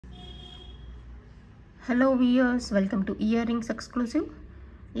Hello viewers, welcome to ear rings exclusive.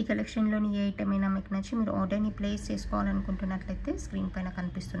 ఈ కలెక్షన్లోని ఏ item అయినా మీకు నచ్చి మీరు ఆర్డర్ని ప్లేస్ చేసుకోవాలనుకుంటున్నట్లయితే స్క్రీన్ పైన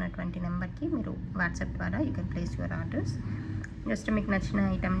కనిపిస్తున్నటువంటి నెంబర్కి మీరు వాట్సాప్ ద్వారా you can place your orders. Just మీకు నచ్చిన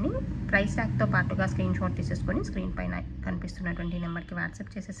ఐటమ్ని ప్రైస్ ట్యాగ్తో పాటుగా స్క్రీన్ షాట్ తీసేసుకొని స్క్రీన్ పైన కనిపిస్తున్నటువంటి నెంబర్కి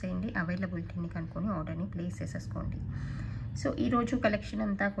వాట్సాప్ చేసేసేయండి. అవైలబిలిటీని కనుక్కొని ఆర్డర్ని ప్లేస్ చేసేసుకోండి. సో ఈరోజు కలెక్షన్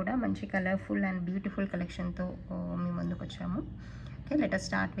అంతా కూడా మంచి కలర్ఫుల్ అండ్ బ్యూటిఫుల్ కలెక్షన్తో మీ ముందుకు వచ్చాము. Okay, let us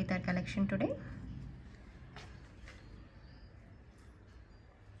start with our collection today.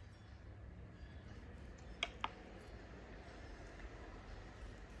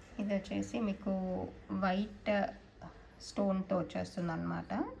 ఇది వచ్చేసి మీకు వైట్ స్టోన్తో వచ్చేస్తుంది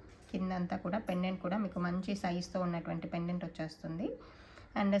అన్నమాట. కిందంతా కూడా పెండెంట్ కూడా మీకు మంచి సైజ్తో ఉన్నటువంటి పెండెంట్ వచ్చేస్తుంది.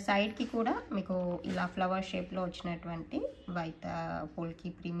 అండ్ సైడ్కి కూడా మీకు ఇలా ఫ్లవర్ షేప్లో వచ్చినటువంటి వైట్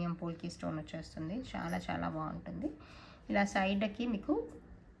పోల్కి ప్రీమియం పోల్కి స్టోన్ వచ్చేస్తుంది. చాలా చాలా బాగుంటుంది. ఇలా సైడ్కి మీకు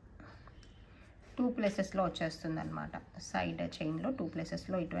 2 ప్లేసెస్లో వచ్చేస్తుంది అనమాట. సైడ్ చైన్లో 2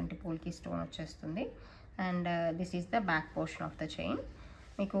 ప్లేసెస్లో ఇటువంటి పోల్కి స్టోన్ వచ్చేస్తుంది. And this is the back portion of the chain.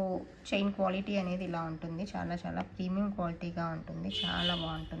 మీకు చైన్ క్వాలిటీ అనేది ఇలా ఉంటుంది. చాలా చాలా ప్రీమియం క్వాలిటీగా ఉంటుంది. చాలా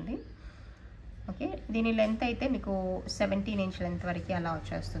బాగుంటుంది. ఓకే, దీని లెంత్ అయితే మీకు 17 ఇంచ్ లెంత్ వరకు అలా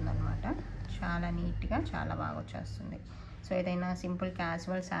వచ్చేస్తుంది అనమాట. చాలా నీట్గా చాలా బాగా వచ్చేస్తుంది. సో ఏదైనా సింపుల్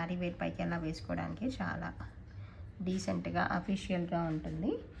క్యాజువల్ శారీ వేర్ పైకి అలా వేసుకోవడానికి చాలా డీసెంట్గా అఫీషియల్గా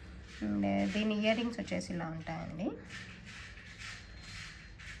ఉంటుంది. అండ్ దీని ఇయర్ రింగ్స్ వచ్చేసి ఇలా ఉంటాయండి.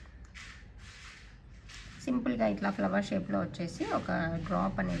 సింపుల్గా ఇట్లా ఫ్లవర్ షేప్లో వచ్చేసి ఒక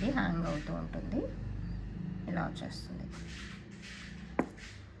డ్రాప్ అనేది హ్యాంగ్ అవుతూ ఉంటుంది. ఇలా వచ్చేస్తుంది.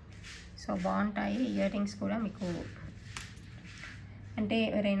 సో బాగుంటాయి ఇయర్ రింగ్స్ కూడా. మీకు అంటే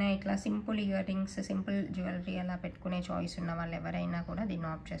ఎవరైనా ఇట్లా simple ear rings, simple jewellery అలా పెట్టుకునే చాయిస్ ఉన్న వాళ్ళు ఎవరైనా కూడా దీన్ని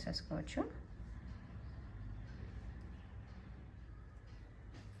ఆప్ట్ చేసేసుకోవచ్చు.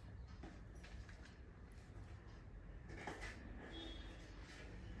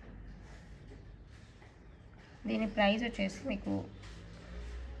 దీని ప్రైస్ వచ్చేసి మీకు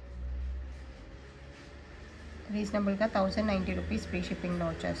రీజనబుల్గా 1090 రూపీస్ ఫ్రీ షిప్పింగ్లో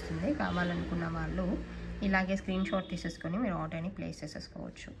వచ్చేస్తుంది. కావాలనుకున్న వాళ్ళు ఇలాగే స్క్రీన్ షాట్ తీసేసుకొని మీరు ఆర్డర్ని ప్లేస్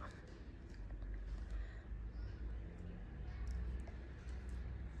చేసేసుకోవచ్చు.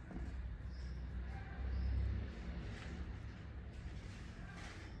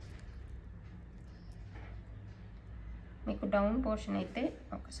 మీకు డౌన్ పోర్షన్ అయితే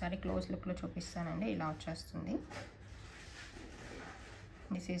ఒకసారి క్లోజ్ లుక్లో చూపిస్తానండి. ఇలా వచ్చేస్తుంది.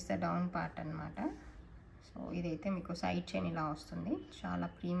 This is the down part అనమాట. సో ఇదైతే మీకు సైడ్ చైన్ ఇలా వస్తుంది. చాలా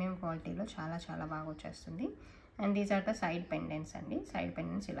ప్రీమియం క్వాలిటీలో చాలా చాలా బాగా వచ్చేస్తుంది. And these are the side pendants అండి. సైడ్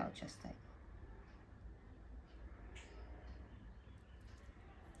పెండెంట్స్ ఇలా వచ్చేస్తాయి.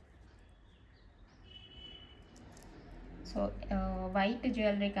 సో వైట్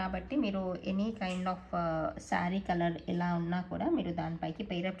జ్యువెలరీ కాబట్టి మీరు any kind of sari colour ఎలా ఉన్నా కూడా మీరు దానిపైకి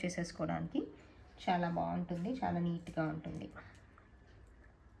పెయిరప్ చేసేసుకోవడానికి చాలా బాగుంటుంది. చాలా నీట్గా ఉంటుంది.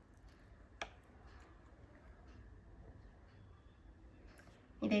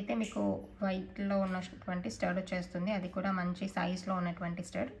 ఇదైతే మీకు వైట్లో ఉన్నటువంటి స్టడ్ వచ్చేస్తుంది. అది కూడా మంచి సైజ్లో ఉన్నటువంటి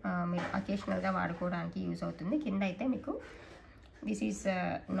స్టడ్. మీరు అకేషనల్గా వాడుకోవడానికి యూజ్ అవుతుంది. కింద అయితే మీకు దిస్ ఈజ్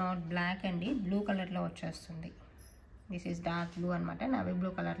నాట్ బ్లాక్ అండి, బ్లూ కలర్లో వచ్చేస్తుంది. దిస్ ఈజ్ డార్క్ బ్లూ అనమాట. నవీ బ్లూ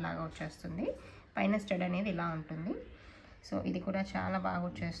కలర్ లాగా వచ్చేస్తుంది. పైన స్టడ్ అనేది ఇలా ఉంటుంది. సో ఇది కూడా చాలా బాగా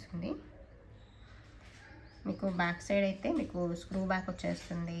వచ్చేస్తుంది. మీకు బ్యాక్ సైడ్ అయితే మీకు స్క్రూ బ్యాక్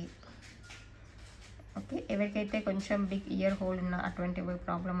వచ్చేస్తుంది. ఓకే, ఎవరికైతే కొంచెం బిగ్ ఇయర్ హోల్ ఉన్న అటువంటి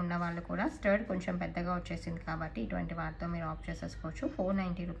ప్రాబ్లం ఉన్న వాళ్ళు కూడా స్టడ్ కొంచెం పెద్దగా వచ్చేసింది కాబట్టి ఇటువంటి వాటితో మీరు ఆప్ట్ చేసేసుకోవచ్చు.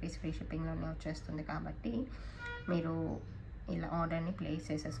 490 రూపీస్ ఫ్రీ షిప్పింగ్లోనే వచ్చేస్తుంది కాబట్టి మీరు ఇలా ఆర్డర్ని ప్లేస్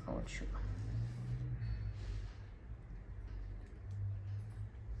చేసేసుకోవచ్చు.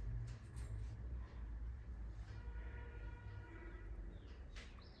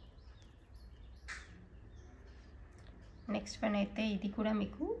 నెక్స్ట్ వన్ అయితే ఇది కూడా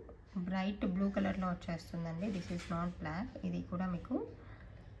మీకు బ్రైట్ బ్లూ కలర్లో వచ్చేస్తుందండి. This is not black. ఇది కూడా మీకు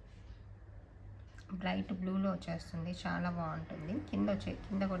బ్రైట్ బ్లూలో వచ్చేస్తుంది. చాలా బాగుంటుంది.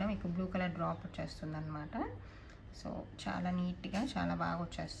 కింద కూడా మీకు బ్లూ కలర్ డ్రాప్ వచ్చేస్తుంది అనమాట. సో చాలా నీట్గా చాలా బాగా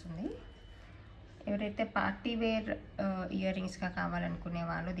వచ్చేస్తుంది. ఎవరైతే పార్టీ వేర్ ఇయర్ రింగ్స్గా కావాలనుకునే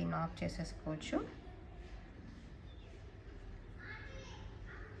వాళ్ళు దీన్ని ఆఫ్ చేసేసుకోవచ్చు.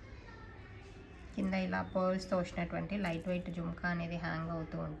 కింద ఇలా పర్ల్స్తో వచ్చినటువంటి లైట్ వెయిట్ జుమ్కా అనేది హ్యాంగ్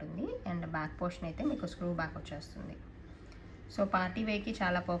అవుతూ ఉంటుంది. అండ్ బ్యాక్ పోర్షన్ అయితే మీకు స్క్రూ బ్యాక్ వచ్చేస్తుంది. సో పార్టీ వేర్కి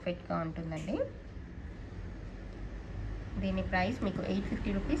చాలా పర్ఫెక్ట్గా ఉంటుందండి. దీని ప్రైస్ మీకు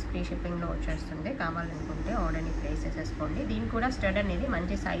 850 రూపీస్ ఫ్రీ షిప్పింగ్లో వచ్చేస్తుంది. కావాలనుకుంటే ఆర్డర్ని ప్లేస్ చేసేసుకోండి. దీనికి కూడా స్టడ్ అనేది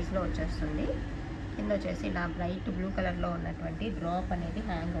మంచి సైజ్లో వచ్చేస్తుంది. కింద వచ్చేసి ఇలా బ్రైట్ బ్లూ కలర్లో ఉన్నటువంటి డ్రాప్ అనేది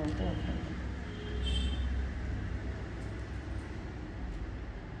హ్యాంగ్ అవుతూ ఉంటుంది.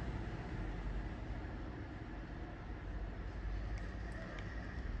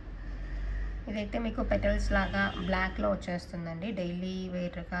 ఇదైతే మీకు పెటల్స్ లాగా బ్లాక్లో వచ్చేస్తుందండి. డైలీ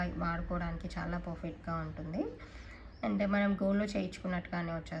వేర్గా వాడుకోవడానికి చాలా పర్ఫెక్ట్గా ఉంటుంది. అండ్ మనం గోల్డ్లో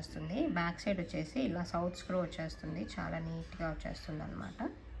చేయించుకున్నట్టుగానే వచ్చేస్తుంది. బ్యాక్ సైడ్ వచ్చేసి ఇలా సౌత్ స్క్రూ వచ్చేస్తుంది, చాలా నీట్గా వచ్చేస్తుంది అనమాట.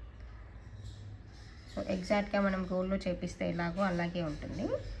 సో ఎగ్జాక్ట్గా మనం గోల్డ్లో చేపిస్తే ఎలాగో అలాగే ఉంటుంది.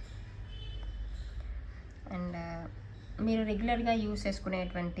 అండ్ మీరు రెగ్యులర్గా యూస్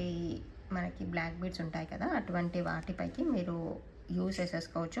చేసుకునేటువంటి మనకి బ్లాక్ బీడ్స్ ఉంటాయి కదా, అటువంటి వాటిపైకి మీరు యూస్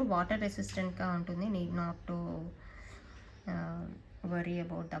చేసేసుకోవచ్చు. వాటర్ రెసిస్టెంట్గా ఉంటుంది. Need not to worry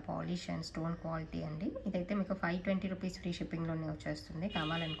about the polish and stone quality అండి. ఇదైతే మీకు 520 రూపీస్ ఫ్రీ షిప్పింగ్లోనే వచ్చేస్తుంది.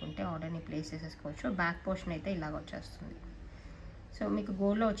 కావాలనుకుంటే ఆర్డర్ని ప్లేస్ చేసేసుకోవచ్చు. బ్యాక్ పోర్షన్ అయితే ఇలాగ వచ్చేస్తుంది. సో మీకు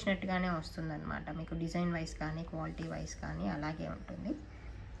గోల్డ్లో వచ్చినట్టుగానే వస్తుంది అనమాట. మీకు డిజైన్ వైజ్ కానీ క్వాలిటీ వైజ్ కానీ అలాగే ఉంటుంది.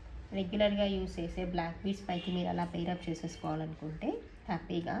 రెగ్యులర్గా యూస్ చేసే బ్లాక్ బీడ్స్ పైకి మీరు అలా పేరప్ చేసేసుకోవాలనుకుంటే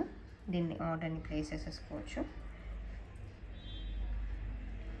హ్యాపీగా దీన్ని ఆర్డర్ని ప్లేస్ చేసేసుకోవచ్చు.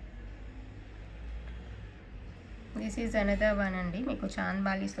 దిస్ ఈజ్ అనదర్ వన్ అండి. మీకు చాంద్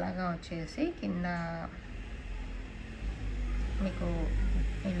బాలీస్ లాగా వచ్చేసి కింద మీకు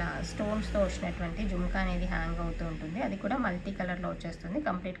ఇలా స్టోన్స్తో వచ్చినటువంటి జుమ్కా అనేది హ్యాంగ్ అవుతూ ఉంటుంది. అది కూడా మల్టీ కలర్లో వచ్చేస్తుంది.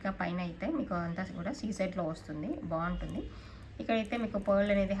 కంప్లీట్గా పైన అయితే మీకు అంతా కూడా సీసెట్లో వస్తుంది, బాగుంటుంది. ఇక్కడైతే మీకు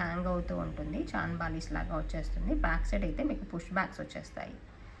పర్ల్ అనేది హ్యాంగ్ అవుతూ ఉంటుంది, చాంద్ బాలీస్ లాగా వచ్చేస్తుంది. బ్యాక్ సైడ్ అయితే మీకు పుష్ బ్యాక్స్ వచ్చేస్తాయి.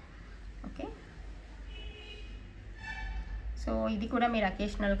 ఓకే, సో ఇది కూడా మీరు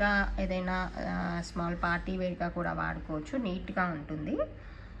అకేషనల్గా ఏదైనా స్మాల్ పార్టీ వేర్గా కూడా వాడుకోవచ్చు, నీట్గా ఉంటుంది.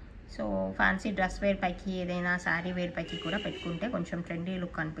 సో ఫ్యాన్సీ డ్రెస్ వేర్ పైకి ఏదైనా శారీ వేర్ పైకి కూడా పెట్టుకుంటే కొంచెం ట్రెండీ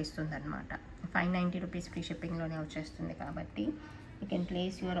లుక్ అనిపిస్తుంది అనమాట. 590 రూపీస్ ఫ్రీ షిప్పింగ్లోనే వచ్చేస్తుంది కాబట్టి you can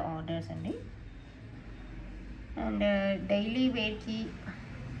place your orders అండి. అండ్ డైలీ వేర్కి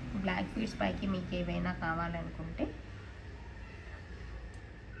బ్లాక్ బీడ్స్ పైకి మీకు ఏవైనా కావాలనుకుంటే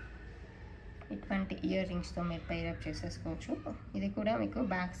ఇటువంటి ఇయర్ రింగ్స్తో మీరు పేరప్ చేసేసుకోవచ్చు. ఇది కూడా మీకు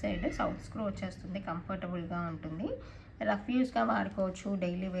బ్యాక్ సైడ్ సౌత్ స్క్రూ వచ్చేస్తుంది, కంఫర్టబుల్గా ఉంటుంది. రఫ్ యూస్గా వాడుకోవచ్చు,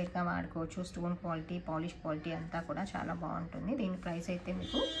 డైలీ వేర్గా వాడుకోవచ్చు. స్టోన్ క్వాలిటీ, పాలిష్ క్వాలిటీ అంతా కూడా చాలా బాగుంటుంది. దీని ప్రైస్ అయితే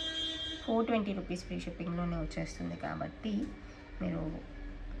మీకు 420 రూపీస్ ఫ్రీ షిప్పింగ్లోనే వచ్చేస్తుంది కాబట్టి మీరు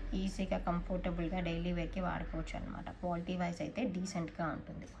ఈజీగా కంఫర్టబుల్గా డైలీ వేర్కి వాడుకోవచ్చు అనమాట. క్వాలిటీ వైజ్ అయితే డీసెంట్గా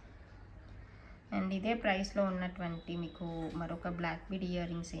ఉంటుంది. అండ్ ఇదే ప్రైస్లో ఉన్నటువంటి మీకు మరొక బ్లాక్ బీడ్ ఇయర్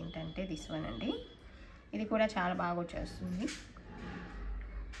రింగ్స్ ఏంటంటే దిస్ వన్ అండి. ఇది కూడా చాలా బాగా వచ్చేస్తుంది.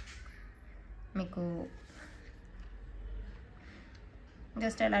 మీకు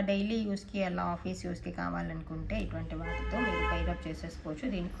జస్ట్ అలా డైలీ యూస్కి, అలా ఆఫీస్ యూస్కి కావాలనుకుంటే ఇటువంటి వాటితో మీరు పైరప్ చేసేసుకోవచ్చు.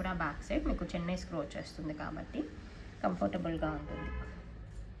 దీనికి కూడా బ్యాక్ సైడ్ మీకు చెన్నై స్క్రూ వచ్చేస్తుంది కాబట్టి కంఫర్టబుల్గా ఉంటుంది.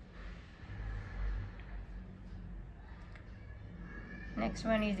 నెక్స్ట్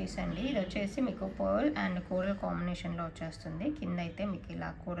వన్ ఈజ్ దిస్ అండి. ఇది వచ్చేసి మీకు పర్ల్ అండ్ కోరల్ కాంబినేషన్లో వచ్చేస్తుంది. కింద అయితే మీకు ఇలా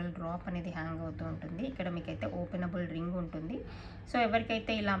కోరల్ డ్రాప్ అనేది హ్యాంగ్ అవుతూ ఉంటుంది. ఇక్కడ మీకైతే ఓపెనబుల్ రింగ్ ఉంటుంది. సో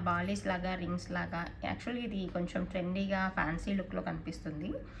ఎవరికైతే ఇలా బాలీస్ లాగా, రింగ్స్ లాగా, యాక్చువల్లీ ఇది కొంచెం ట్రెండీగా ఫ్యాన్సీ లుక్లో కనిపిస్తుంది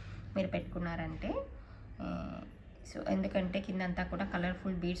మీరు పెట్టుకున్నారంటే. సో ఎందుకంటే కిందంతా కూడా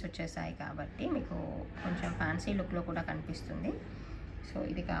కలర్ఫుల్ బీడ్స్ వచ్చేసాయి కాబట్టి మీకు కొంచెం ఫ్యాన్సీ లుక్లో కూడా కనిపిస్తుంది. సో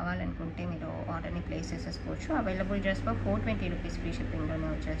ఇది కావాలనుకుంటే మీరు ఆర్డర్ని ప్లేస్ చేసేసుకోవచ్చు. Available just for 420 rupees free షిప్పింగ్లోనే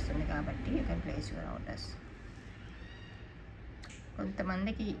వచ్చేస్తుంది కాబట్టి you can place your orders.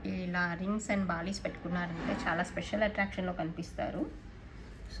 కొంతమందికి ఇలా రింగ్స్ అండ్ బాలీస్ పెట్టుకున్నారంటే చాలా స్పెషల్ అట్రాక్షన్లో కనిపిస్తారు.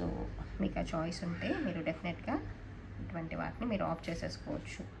 సో మీకు ఆ చాయిస్ ఉంటే మీరు డెఫినెట్గా ఇటువంటి వాటిని మీరు ఆప్ట్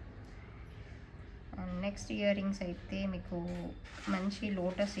చేసేసుకోవచ్చు. అండ్ నెక్స్ట్ ఇయర్ రింగ్స్ అయితే మీకు మంచి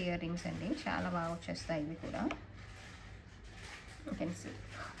లోటస్ ఇయర్ రింగ్స్ అండి, చాలా బాగా వచ్చేస్తాయి ఇవి కూడా. యూ కెన్ సీ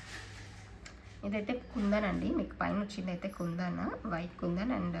ఇదైతే కుందన్ అండి. మీకు పైన వచ్చింది అయితే kundan, white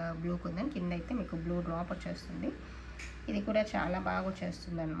kundan and blue kundan. కింద అయితే మీకు బ్లూ డ్రాప్ వచ్చేస్తుంది. ఇది కూడా చాలా బాగా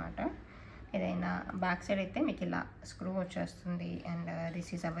వచ్చేస్తుంది అనమాట. ఏదైనా బ్యాక్ సైడ్ అయితే మీకు ఇలా స్క్రూ వచ్చేస్తుంది. And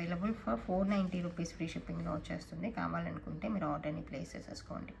this is available for 490 rupees free షిప్పింగ్లో వచ్చేస్తుంది. కావాలనుకుంటే మీరు ఆర్డర్ని ప్లేస్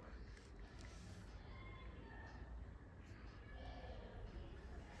చేసేసుకోండి.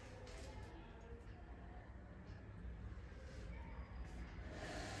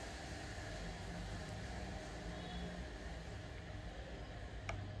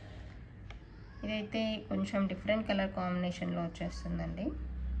 ఇదైతే కొంచెం డిఫరెంట్ కలర్ కాంబినేషన్లో వచ్చేస్తుందండి.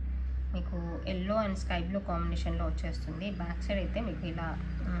 మీకు ఎల్లో అండ్ స్కై బ్లూ కాంబినేషన్లో వచ్చేస్తుంది. బ్యాక్ సైడ్ అయితే మీకు ఇలా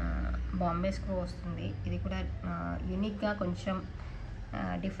బాంబే స్క్రూ వస్తుంది. ఇది కూడా యూనిక్గా కొంచెం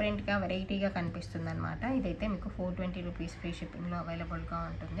డిఫరెంట్గా, వెరైటీగా కనిపిస్తుంది అనమాట. ఇదైతే మీకు 420 రూపీస్ ఫ్రీ షిప్పింగ్లో అవైలబుల్గా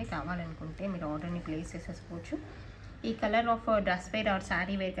ఉంటుంది. కావాలనుకుంటే మీరు ఆర్డర్ని ప్లేస్ చేసేసుకోవచ్చు. ఈ colour of dress where are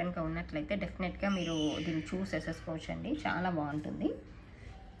sari wear కనుక ఉన్నట్లయితే డెఫినెట్గా మీరు దీన్ని చూస్ చేసేసుకోవచ్చు అండి, చాలా బాగుంటుంది.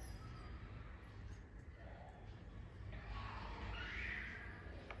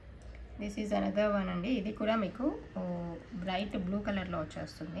 దిస్ ఈజ్ అనదర్ వన్ అండి. ఇది కూడా మీకు బ్రైట్ బ్లూ కలర్లో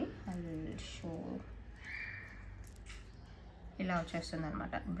వచ్చేస్తుంది. I will show. ఇలా వచ్చేస్తుంది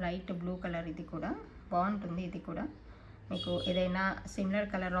అనమాట, బ్రైట్ బ్లూ కలర్. ఇది కూడా బాగుంటుంది. ఇది కూడా మీకు ఏదైనా similar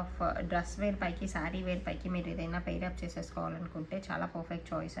colour of dress wear పైకి, శారీ వేర్ పైకి మీరు ఏదైనా పెయిరప్ చేసేసుకోవాలనుకుంటే చాలా పర్ఫెక్ట్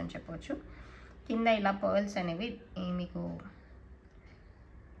చాయిస్ అని చెప్పవచ్చు. కింద ఇలా పర్ల్స్ అనేవి మీకు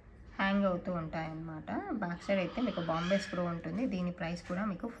హ్యాంగ్ అవుతూ ఉంటాయన్నమాట. బ్యాక్ సైడ్ అయితే మీకు బాంబే స్క్రూ ఉంటుంది. దీని ప్రైస్ కూడా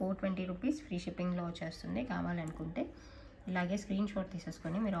మీకు 420 రూపీస్ ఫ్రీ షిప్పింగ్లో వచ్చేస్తుంది. కావాలనుకుంటే ఇలాగే స్క్రీన్ షాట్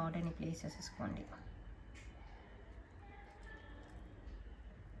తీసేసుకొని మీరు ఆర్డర్ని ప్లేస్ చేసేసుకోండి.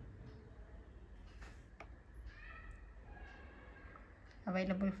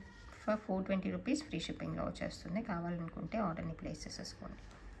 అవైలబుల్ ఫర్ 420 రూపీస్ ఫ్రీ షిప్పింగ్లో వచ్చేస్తుంది. కావాలనుకుంటే ఆర్డర్ని ప్లేస్ చేసేసుకోండి.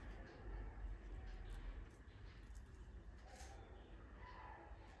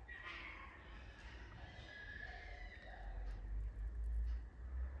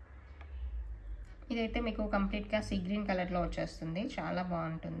 ఇదైతే మీకు కంప్లీట్గా సీ గ్రీన్ కలర్లో వచ్చేస్తుంది. చాలా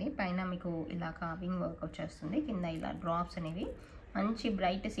బాగుంటుంది. పైన మీకు ఇలా కార్వింగ్ వర్క్ వచ్చేస్తుంది. కింద ఇలా డ్రాప్స్ అనేవి మంచి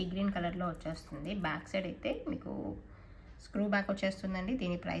బ్రైట్ సీ గ్రీన్ కలర్లో వచ్చేస్తుంది. బ్యాక్ సైడ్ అయితే మీకు స్క్రూ బ్యాక్ వచ్చేస్తుందండి.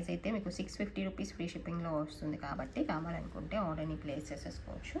 దీని ప్రైస్ అయితే మీకు 650 రూపీస్ ఫ్రీ షిప్పింగ్లో వస్తుంది. కాబట్టి కావాలనుకుంటే ఆర్డర్ని ప్లేస్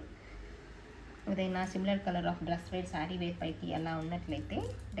చేసేసుకోవచ్చు. ఏదైనా similar colour of dress wear, sari wear పైకి అలా ఉన్నట్లయితే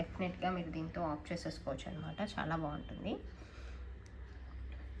డెఫినెట్గా మీరు దీంతో ఆఫ్ చేసేసుకోవచ్చు అనమాట. చాలా బాగుంటుంది.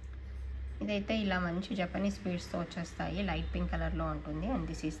 ఇదైతే ఇలా మంచి జపనీస్ బీడ్స్తో వచ్చేస్తాయి. లైట్ పింక్ కలర్లో ఉంటుంది. And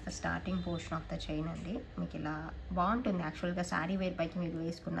this is the starting portion of the chain అండి. మీకు ఇలా బాగుంటుంది. యాక్చువల్గా శారీ వేర్ పైకి మీరు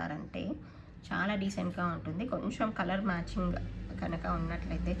వేసుకున్నారంటే చాలా డీసెంట్గా ఉంటుంది. కొంచెం కలర్ మ్యాచింగ్ కనుక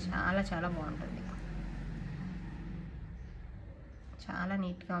ఉన్నట్లయితే చాలా చాలా బాగుంటుంది. చాలా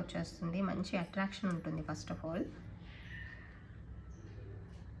నీట్గా వచ్చేస్తుంది. మంచి అట్రాక్షన్ ఉంటుంది. ఫస్ట్ ఆఫ్ ఆల్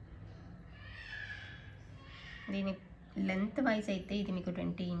దీని లెంత్ వైజ్ అయితే ఇది మీకు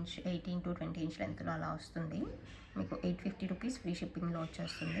 20 ఇంచ్, 18 to 20 ఇంచ్ లెంత్లో అలా వస్తుంది. మీకు 850 రూపీస్ ఫ్రీ షిప్పింగ్లో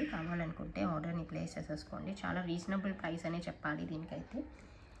వచ్చేస్తుంది. కావాలనుకుంటే ఆర్డర్ని ప్లేస్ చేసేసుకోండి. చాలా రీజనబుల్ ప్రైస్ అనే చెప్పాలి దీనికైతే,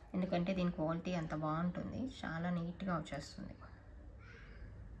 ఎందుకంటే దీని క్వాలిటీ అంత బాగుంటుంది. చాలా నీట్గా వచ్చేస్తుంది.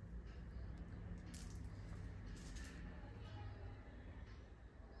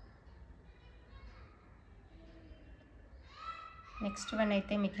 నెక్స్ట్ వన్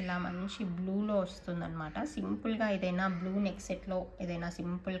అయితే మీకు ఇలా మంచి బ్లూలో వస్తుందన్నమాట. సింపుల్గా ఏదైనా బ్లూ నెక్ సెట్లో ఏదైనా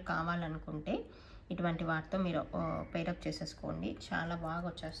సింపుల్ కావాలనుకుంటే ఇటువంటి వాటితో మీరు పేరప్ చేసేసుకోండి. చాలా బాగా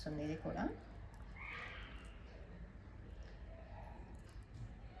వచ్చేస్తుంది. ఇది కూడా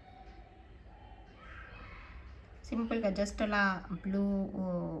సింపుల్గా జస్ట్ అలా బ్లూ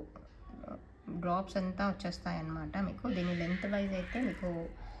డ్రాప్స్ అంతా వచ్చేస్తాయన్నమాట. మీకు దీని లెంత్ వైజ్ అయితే మీకు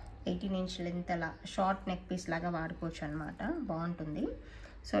 18 ఇంచ్ లెంత్ అలా షార్ట్ నెక్ పీస్ లాగా వాడుకోవచ్చు అనమాట. బాగుంటుంది.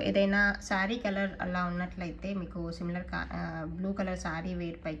 సో ఏదైనా శారీ కలర్ అలా ఉన్నట్లయితే మీకు similar blue colour sari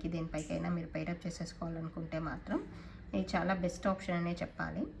wear పైకి దేనిపైకైనా మీరు పేరప్ చేసేసుకోవాలనుకుంటే మాత్రం ఇది చాలా బెస్ట్ ఆప్షన్ అనే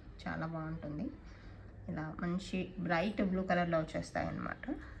చెప్పాలి. చాలా బాగుంటుంది. ఇలా మంచి బ్రైట్ బ్లూ కలర్లో వచ్చేస్తాయి అన్నమాట.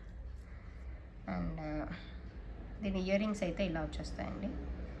 అండ్ దీని ఇయర్ రింగ్స్ అయితే ఇలా వచ్చేస్తాయండి.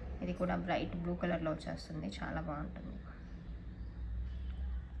 ఇది కూడా బ్రైట్ బ్లూ కలర్లో వచ్చేస్తుంది. చాలా బాగుంటుంది.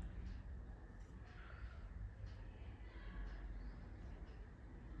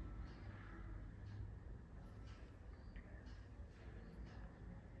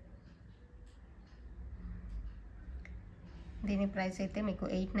 దీని ప్రైస్ అయితే మీకు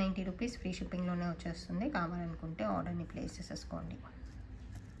 890 రూపీస్ ఫ్రీ షిప్పింగ్లోనే వచ్చేస్తుంది. కావాలనుకుంటే ఆర్డర్ని ప్లేస్ చేసేసుకోండి.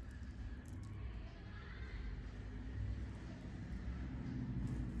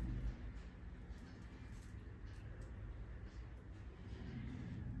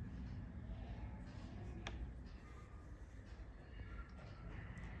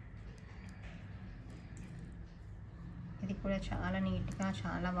 ఇది కూడా చాలా నీట్గా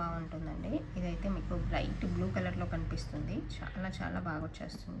చాలా బాగుంటుందండి. ఇదైతే మీకు బ్రైట్ బ్లూ కలర్లో కనిపిస్తుంది. చాలా చాలా బాగా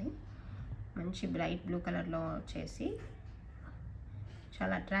వచ్చేస్తుంది. మంచి బ్రైట్ బ్లూ కలర్లో వచ్చేసి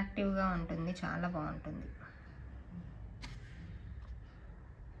చాలా అట్రాక్టివ్గా ఉంటుంది. చాలా బాగుంటుంది.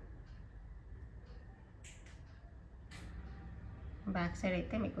 బ్యాక్ సైడ్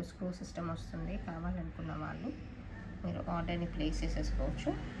అయితే మీకు స్క్రూ సిస్టమ్ వస్తుంది. కావాలనుకున్న వాళ్ళు మీరు ఆర్డర్ని ప్లేస్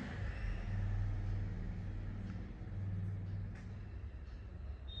చేసేసుకోవచ్చు.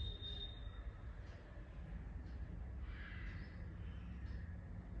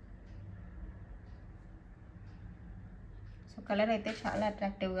 సో కలర్ అయితే చాలా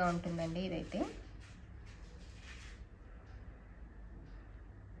అట్రాక్టివ్గా ఉంటుందండి. ఇదైతే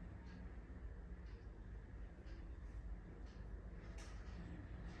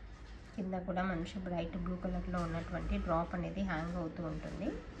కింద కూడా మంచి బ్రైట్ బ్లూ కలర్లో ఉన్నటువంటి డ్రాప్ అనేది హ్యాంగ్ అవుతూ ఉంటుంది.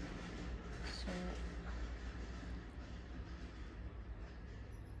 సో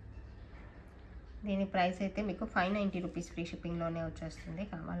దీని ప్రైస్ అయితే మీకు 590 రూపీస్ ఫ్రీ షిప్పింగ్లోనే వచ్చేస్తుంది.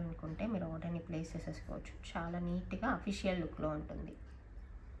 కావాలనుకుంటే మీరు ఆర్డర్ని ప్లేస్ చేసేసుకోవచ్చు. చాలా నీట్గా అఫీషియల్ లుక్లో ఉంటుంది.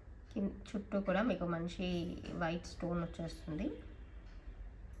 చుట్టూ కూడా మీకు మంచి వైట్ స్టోన్ వచ్చేస్తుంది.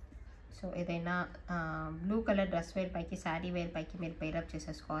 సో ఏదైనా బ్లూ కలర్ డ్రెస్ వేర్ పైకి శారీ వేర్ పైకి మీరు పేరప్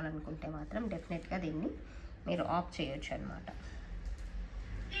చేసేసుకోవాలనుకుంటే మాత్రం డెఫినెట్గా దీన్ని మీరు ఆప్ట్ చేయొచ్చు అనమాట.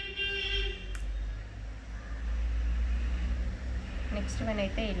 నెక్స్ట్ వన్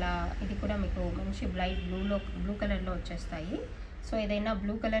అయితే ఇలా, ఇది కూడా మీకు మంచి బ్లూ కలర్లో వచ్చేస్తాయి. సో ఏదైనా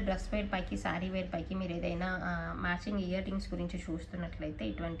బ్లూ కలర్ డ్రెస్ వేర్ పైకి శారీ వేర్ పైకి మీరు ఏదైనా మ్యాచింగ్ ఇయర్ రింగ్స్ గురించి చూస్తున్నట్లయితే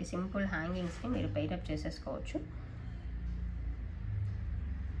ఇటువంటి సింపుల్ హ్యాంగింగ్స్ని మీరు పేరప్ చేసేసుకోవచ్చు.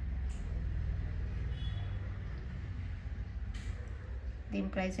 దీని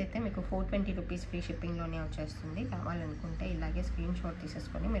ప్రైస్ అయితే మీకు 420 రూపీస్ ఫ్రీ షిప్పింగ్లోనే వచ్చేస్తుంది. కావాలనుకుంటే ఇలాగే స్క్రీన్ షాట్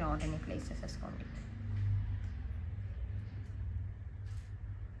తీసేసుకొని మీరు ఆర్డర్ని ప్లేస్ చేసేసుకోండి.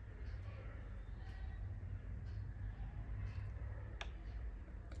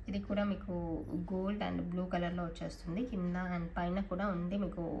 ఇది కూడా మీకు గోల్డ్ అండ్ బ్లూ కలర్లో వచ్చేస్తుంది. కింద అండ్ పైన కూడా ఉంది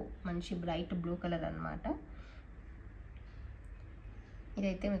మీకు మంచి బ్రైట్ బ్లూ కలర్ అనమాట.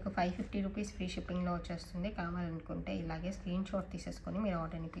 ఇదైతే మీకు 550 రూపీస్ ఫ్రీ షిప్పింగ్లో వచ్చేస్తుంది. కావాలనుకుంటే ఇలాగే స్క్రీన్ షాట్ తీసేసుకొని మీరు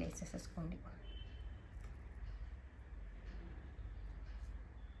ఆర్డర్ని ప్లేస్ చేసేసుకోండి.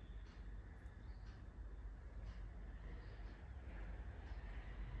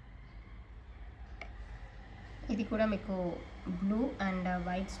 ఇది కూడా మీకు blue and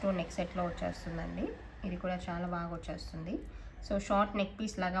white stone neck సెట్లో వచ్చేస్తుందండి. ఇది కూడా చాలా బాగా వచ్చేస్తుంది. సో షార్ట్ నెక్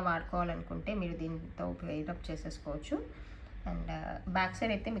పీస్ లాగా వాడుకోవాలనుకుంటే మీరు దీంతో పేరప్ చేసేసుకోవచ్చు. అండ్ బ్యాక్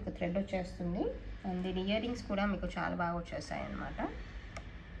సైడ్ అయితే మీకు థ్రెడ్ వచ్చేస్తుంది. అండ్ దీని ఇయర్ రింగ్స్ కూడా మీకు చాలా బాగా వచ్చేస్తాయి అన్నమాట.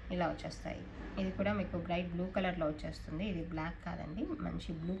 ఇలా వచ్చేస్తాయి. ఇది కూడా మీకు బ్రైట్ బ్లూ కలర్లో వచ్చేస్తుంది. ఇది బ్లాక్ కాదండి,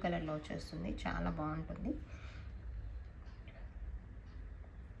 మంచి బ్లూ కలర్లో వచ్చేస్తుంది. చాలా బాగుంటుంది.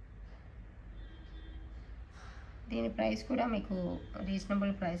 దీని ప్రైస్ కూడా మీకు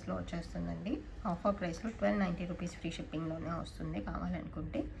రీజనబుల్ ప్రైస్లో వచ్చేస్తుందండి. ఆఫర్ ప్రైస్లో 1290 రూపీస్ ఫ్రీ షిప్పింగ్లోనే వస్తుంది.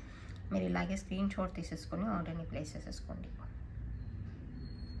 కావాలనుకుంటే మీరు ఇలాగే స్క్రీన్ షాట్ తీసేసుకొని ఆర్డర్ని ప్లేస్ చేసేసుకోండి.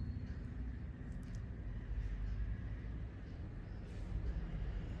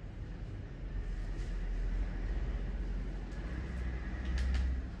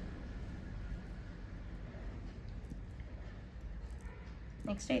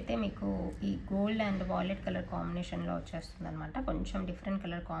 నెక్స్ట్ అయితే మీకు ఈ గోల్డ్ అండ్ వాలెట్ కలర్ కాంబినేషన్లో వచ్చేస్తుంది అనమాట. కొంచెం డిఫరెంట్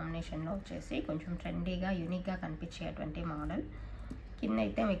కలర్ కాంబినేషన్లో వచ్చేసి కొంచెం ట్రెండీగా యూనిక్గా కనిపించేటువంటి మోడల్. కింద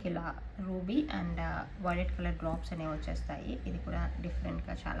అయితే మీకు ఇలా ruby and wallet colour drops అనేవి వచ్చేస్తాయి. ఇది కూడా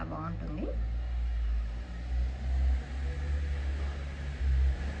డిఫరెంట్గా చాలా బాగుంటుంది.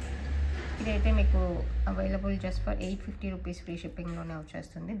 ఇదైతే మీకు available just for 850 rupees free షిప్పింగ్లోనే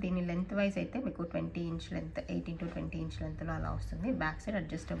వచ్చేస్తుంది. దీని లెంత్ వైజ్ అయితే మీకు 20 ఇంచ్ లెంత్, 18 to 20 ఇంచ్ లెంత్లో అలా వస్తుంది. బ్యాక్ సైడ్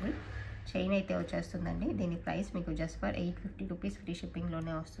అడ్జస్టబుల్ చైన్ అయితే వచ్చేస్తుందండి. దీని ప్రైస్ మీకు జస్ట్ ఫర్ 850 రూపీస్ ఫ్రీ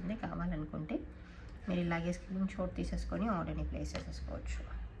షిప్పింగ్లోనే వస్తుంది. కావాలనుకుంటే మీరు ఇలాగే స్క్రీన్ షాట్ తీసేసుకొని ఆర్డర్ని ప్లేస్ చేసేసుకోవచ్చు.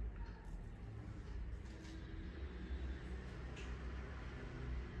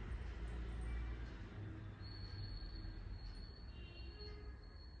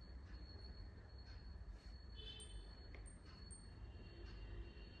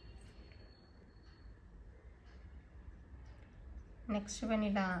 నెక్స్ట్ వన్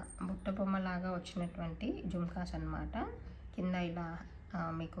ఇలా బుట్ట బొమ్మలాగా వచ్చినటువంటి జుమ్కాస్ అన్నమాట. కింద ఇలా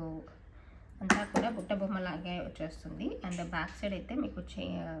మీకు అంతా కూడా బుట్ట బొమ్మలాగే వచ్చేస్తుంది. అండ్ బ్యాక్ సైడ్ అయితే మీకు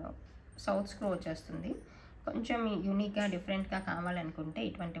సౌత్ స్క్రూ వచ్చేస్తుంది. కొంచెం యూనిక్గా డిఫరెంట్గా కావాలనుకుంటే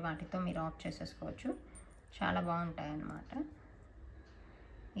ఇటువంటి వాటితో మీరు ఆప్ట్ చేసేసుకోవచ్చు. చాలా బాగుంటాయి అన్నమాట.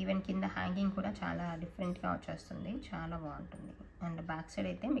 ఈవెన్ కింద హ్యాంగింగ్ కూడా చాలా డిఫరెంట్గా వచ్చేస్తుంది. చాలా బాగుంటుంది. అండ్ బ్యాక్ సైడ్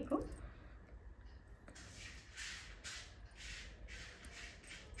అయితే మీకు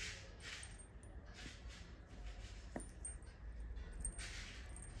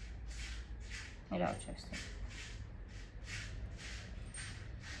ఇలా వచ్చేస్తుంది.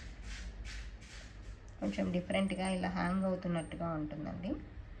 కొంచెం డిఫరెంట్గా ఇలా హ్యాంగ్ అవుతున్నట్టుగా ఉంటుందండి.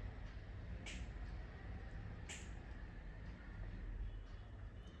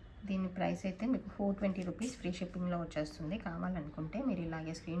 దీని ప్రైస్ అయితే మీకు 420 రూపీస్ ఫ్రీ షిప్పింగ్లో వచ్చేస్తుంది. కావాలనుకుంటే మీరు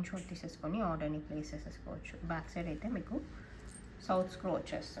ఇలాగే స్క్రీన్ షాట్ తీసేసుకొని ఆర్డర్ని ప్లేస్ చేసేసుకోవచ్చు. బ్యాక్ సైడ్ అయితే మీకు సౌత్ స్క్రూ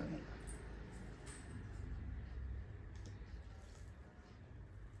వచ్చేస్తుంది.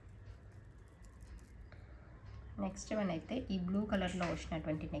 నెక్స్ట్ వన్ అయితే ఈ బ్లూ కలర్లో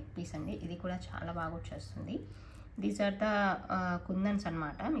వచ్చినటువంటి నెక్ పీస్ అండి. ఇది కూడా చాలా బాగా వచ్చేస్తుంది. దీస్ ఆర్ ద కుందన్స్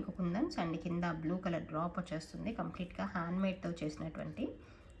అనమాట. మీకు కుందన్స్ అండ్ కింద బ్లూ కలర్ డ్రాప్ వచ్చేస్తుంది. కంప్లీట్గా హ్యాండ్మేడ్తో చేసినటువంటి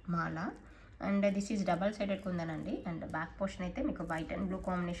మాల. And this is double sided kundan అండి. అండ్ బ్యాక్ పోర్షన్ అయితే మీకు వైట్ అండ్ బ్లూ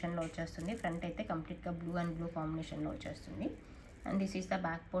కాంబినేషన్లో వచ్చేస్తుంది. ఫ్రంట్ అయితే కంప్లీట్గా బ్లూ అండ్ బ్లూ కాంబినేషన్లో వచ్చేస్తుంది. And this is the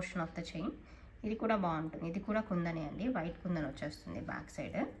back portion of the chain. ఇది కూడా బాగుంటుంది. ఇది కూడా కుందనే అండి, వైట్ కుందన్ వచ్చేస్తుంది back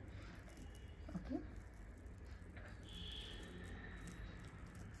side. Okay,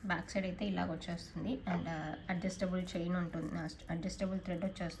 back side అయితే ఇలాగ వచ్చేస్తుంది. అండ్ అడ్జస్టబుల్ చైన్ ఉంటుంది, అడ్జస్టబుల్ థ్రెడ్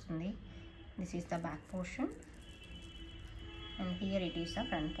వచ్చేస్తుంది. This is the back portion and here it is the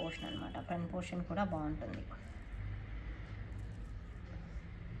front portion అనమాట. ఫ్రంట్ పోర్షన్ కూడా బాగుంటుంది.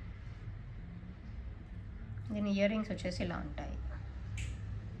 దీని ఇయర్ రింగ్స్ వచ్చేసి ఇలా ఉంటాయి.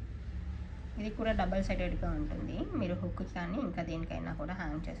 ఇది కూడా డబల్ సైడెడ్గా ఉంటుంది. మీరు హుక్ కానీ ఇంకా దేనికైనా కూడా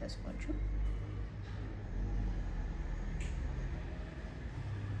హ్యాంగ్ చేసేసుకోవచ్చు.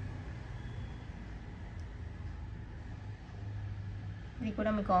 ఇది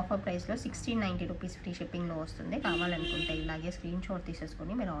కూడా మీకు ఆఫర్ ప్రైస్లో 1690 రూపీస్ ఫ్రీ షిప్పింగ్లో వస్తుంది. కావాలనుకుంటే ఇలాగే స్క్రీన్ షాట్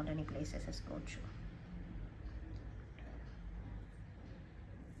తీసేసుకొని మీరు ఆర్డర్ని ప్లేస్ చేసేసుకోవచ్చు.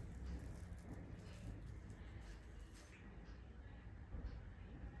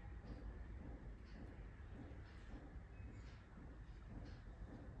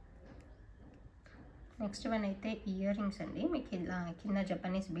 నెక్స్ట్ వన్ అయితే ఇయర్ రింగ్స్ అండి. మీకు ఇలా కింద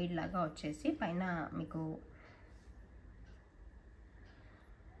జపనీస్ బీడ్ లాగా వచ్చేసి పైన మీకు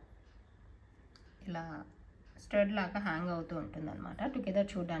ఇలా స్టడ్ లాగా హ్యాంగ్ అవుతూ ఉంటుంది అనమాట. టుగెదర్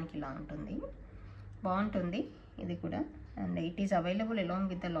చూడడానికి ఇలా ఉంటుంది, బాగుంటుంది ఇది కూడా. And it is available along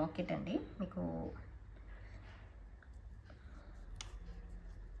with the locket అండి. మీకు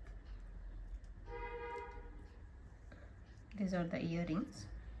these are the ear rings.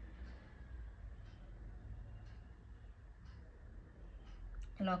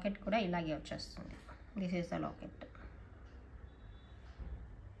 Locket కూడా ఇలాగే వచ్చేస్తుంది. This is the locket.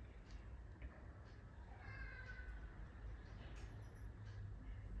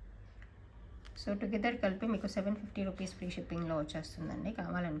 So together కలిపి మీకు 750 రూపీస్ ఫ్రీ షిప్పింగ్లో వచ్చేస్తుందండి.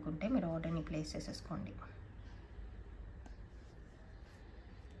 కావాలనుకుంటే మీరు ఆర్డర్ని ప్లేస్ చేసేసుకోండి.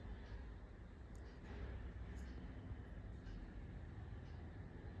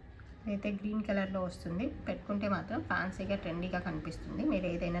 అయితే గ్రీన్ కలర్లో వస్తుంది. పెట్టుకుంటే మాత్రం ఫ్యాన్సీగా ట్రెండీగా కనిపిస్తుంది. మీరు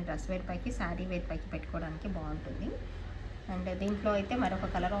ఏదైనా డ్రెస్ వేర్ పైకి, శారీ వేర్ పైకి పెట్టుకోవడానికి బాగుంటుంది. అండ్ దీంట్లో అయితే మరొక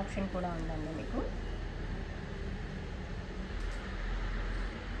కలర్ ఆప్షన్ కూడా ఉందండి మీకు.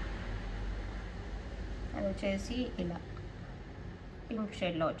 అది వచ్చేసి ఇలా పింక్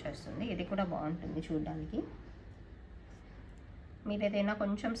షేడ్లో వచ్చేస్తుంది. ఇది కూడా బాగుంటుంది చూడడానికి. మీరు ఏదైనా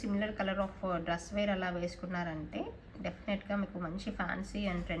కొంచెం similar colour of dress wear అలా వేసుకున్నారంటే డెఫినెట్గా మీకు మంచి ఫ్యాన్సీ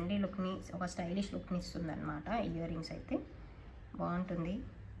అండ్ ట్రెండీ లుక్ని, ఒక స్టైలిష్ లుక్ని ఇస్తుంది అనమాట. ఇయర్ రింగ్స్ అయితే బాగుంటుంది.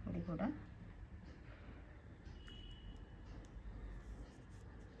 ఇది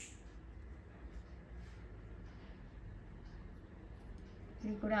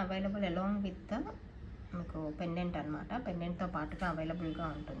కూడా అవైలబుల్ అలాంగ్ విత్ ద మీకు పెండెంట్ అనమాట. పెండెంట్తో పాటుగా అవైలబుల్గా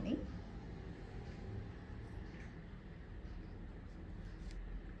ఉంటుంది.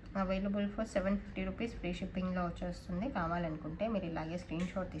 అవైలబుల్ ఫర్ 750 రూపీస్ ఫ్రీ షిప్పింగ్లో వచ్చేస్తుంది. కావాలనుకుంటే మీరు ఇలాగే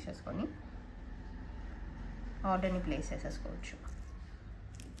స్క్రీన్ షాట్ తీసేసుకొని ఆర్డర్ని ప్లేస్ చేసేసుకోవచ్చు.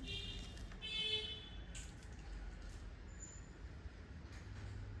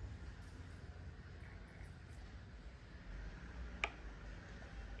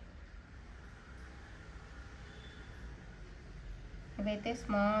 ఇవైతే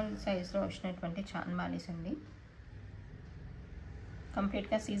స్మాల్ సైజ్లో వచ్చినటువంటి చాన్బాలీస్ అండి.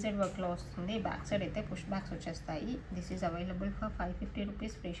 కంప్లీట్గా సీజెడ్ వర్క్లో వస్తుంది. బ్యాక్ సైడ్ అయితే పుష్ బ్యాక్స్ వచ్చేస్తాయి. This is available for 550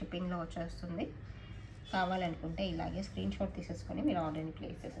 rupees free షిప్పింగ్లో వచ్చేస్తుంది. కావాలనుకుంటే ఇలాగే స్క్రీన్ షాట్ తీసేసుకొని మీరు ఆర్డర్ని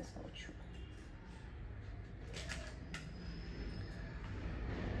ప్లేస్ చేసేసుకోవచ్చు.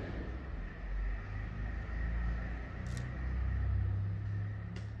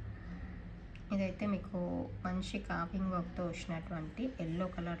 ఇదైతే మీకు మంచి కార్వింగ్ వర్క్తో వచ్చినటువంటి ఎల్లో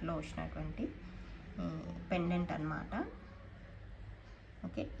కలర్లో వచ్చినటువంటి పెండెంట్ అనమాట.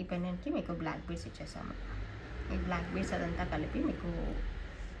 ఓకే, ఈ పెండెంట్కి మీకు బ్లాక్ బీడ్స్ ఇచ్చేసాము. ఈ బ్లాక్ బీడ్స్ అదంతా కలిపి మీకు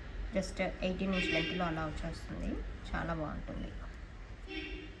జస్ట్ 18 ఇంచ్ లెంత్లో అలా వచ్చేస్తుంది. చాలా బాగుంటుంది.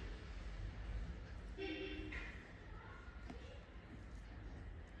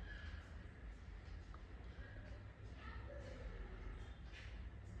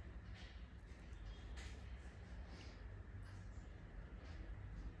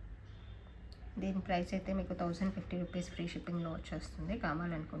 దీని ప్రైస్ అయితే మీకు 1050 రూపీస్ ఫ్రీ షిప్పింగ్లో వచ్చేస్తుంది.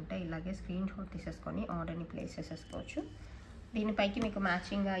 కావాలనుకుంటే ఇలాగే స్క్రీన్ షాట్ తీసేసుకొని ఆర్డర్ని ప్లేస్ చేసేసుకోవచ్చు. దీనిపైకి మీకు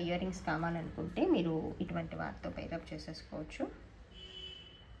మ్యాచింగ్గా ఇయర్ రింగ్స్ కావాలనుకుంటే మీరు ఇటువంటి వాటితో పేరప్ చేసేసుకోవచ్చు.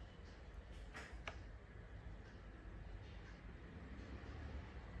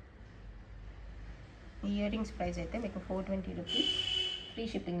 ఇయర్ రింగ్స్ ప్రైస్ అయితే మీకు 420 రూపీస్ ఫ్రీ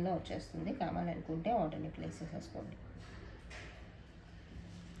షిప్పింగ్లో వచ్చేస్తుంది. కావాలనుకుంటే ఆర్డర్ని ప్లేస్ చేసేసుకోండి.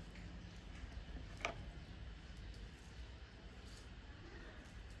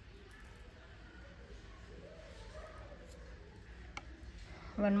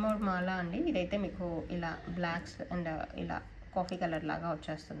 వన్ మోర్ మాల అండి. ఇదైతే మీకు ఇలా బ్లాక్స్ అండ్ ఇలా కాఫీ కలర్ లాగా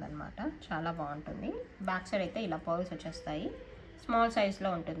వచ్చేస్తుంది అనమాట. చాలా బాగుంటుంది. బ్యాక్ సైడ్ అయితే ఇలా పర్ల్స్ వచ్చేస్తాయి. స్మాల్ సైజ్లో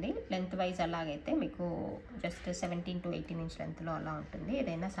ఉంటుంది. లెంత్ వైజ్ అలాగైతే మీకు జస్ట్ 17 to 18 ఇంచ్ లెంత్లో అలా ఉంటుంది.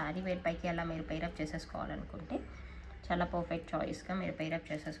 ఏదైనా శారీ వేర్ పైకి అలా మీరు పేరప్ చేసేసుకోవాలనుకుంటే చాలా పర్ఫెక్ట్ చాయిస్గా మీరు పేరప్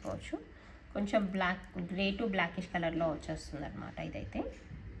చేసేసుకోవచ్చు. కొంచెం బ్లాక్ గ్రే టు బ్లాకిష్ కలర్లో వచ్చేస్తుంది అనమాట ఇదైతే.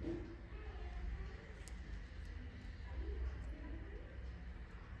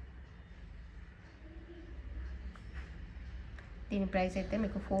 దీని ప్రైస్ అయితే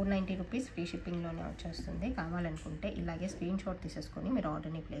మీకు 490 రూపీస్ ఫ్రీ షిప్పింగ్లోనే వచ్చేస్తుంది. కావాలనుకుంటే ఇలాగే స్క్రీన్ షాట్ తీసేసుకొని మీరు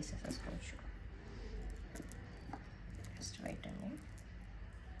ఆర్డర్ని ప్లేస్ చేసేసుకోవచ్చు. జస్ట్ రైట్ అండి.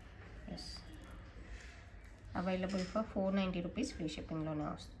 Yes, available for 490 rupees free షిప్పింగ్లోనే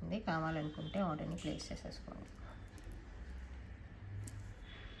వస్తుంది. కావాలనుకుంటే ఆర్డర్ని ప్లేస్ చేసేసుకోండి.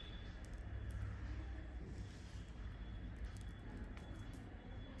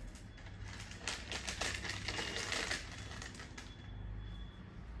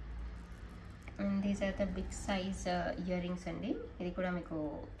 And these are the big size ear rings అండి. ఇది కూడా మీకు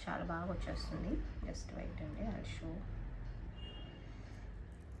చాలా బాగా వచ్చేస్తుంది. జస్ట్ వెయిట్ అండి, ఐ షో.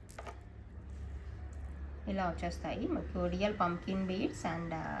 ఇలా వచ్చేస్తాయి మీకు real pumpkin beads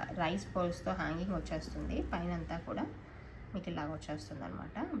and rice పర్ల్స్తో hanging వచ్చేస్తుంది. పైన అంతా కూడా మీకు ఇలాగ వచ్చేస్తుంది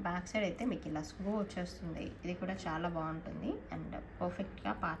అనమాట. బ్యాక్ సైడ్ అయితే మీకు ఇలా స్క్రూ వచ్చేస్తుంది. ఇది కూడా చాలా బాగుంటుంది అండ్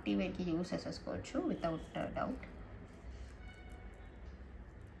పర్ఫెక్ట్గా పార్టీ వేర్కి యూస్ చేసేసుకోవచ్చు వితౌట్ డౌట్.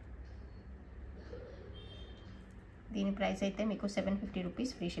 దీని ప్రైస్ అయితే మీకు 750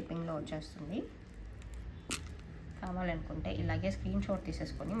 రూపీస్ ఫ్రీ షిప్పింగ్లో వచ్చేస్తుంది. కావాలనుకుంటే ఇలాగే స్క్రీన్ షాట్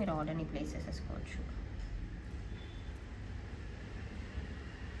తీసేసుకొని మీరు ఆర్డర్ని ప్లేస్ చేసేసుకోవచ్చు.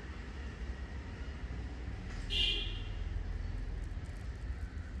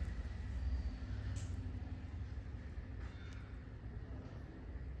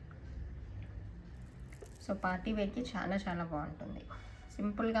 సో పార్టీ వేర్కి చాలా చాలా బాగుంటుంది.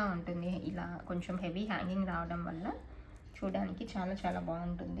 సింపుల్గా ఉంటుంది. ఇలా కొంచెం హెవీ హ్యాంగింగ్ రావడం వల్ల చూడడానికి చాలా చాలా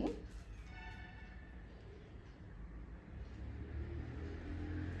బాగుంటుంది.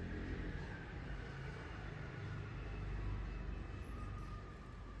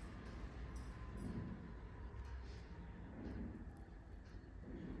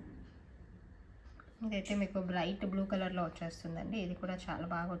 ఇదైతే మీకు బ్రైట్ బ్లూ కలర్లో వచ్చేస్తుందండి. ఇది కూడా చాలా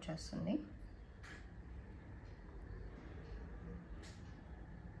బాగా వచ్చేస్తుంది.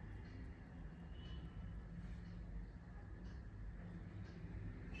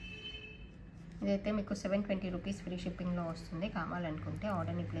 ఇదైతే మీకు 720 రూపీస్ ఫ్రీ షిప్పింగ్లో వస్తుంది. కావాలనుకుంటే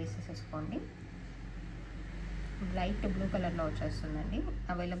ఆర్డర్ని ప్లేస్ చేసేసుకోండి. లైట్ బ్లూ కలర్లో వచ్చేస్తుందండి.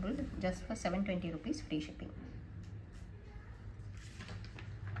 Available just for 720 rupees free shipping.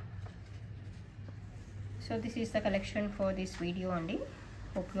 So this is the collection for this video only.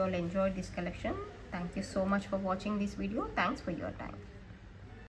 Hope you all enjoyed this collection. Thank you so much for watching this video. Thanks for your time.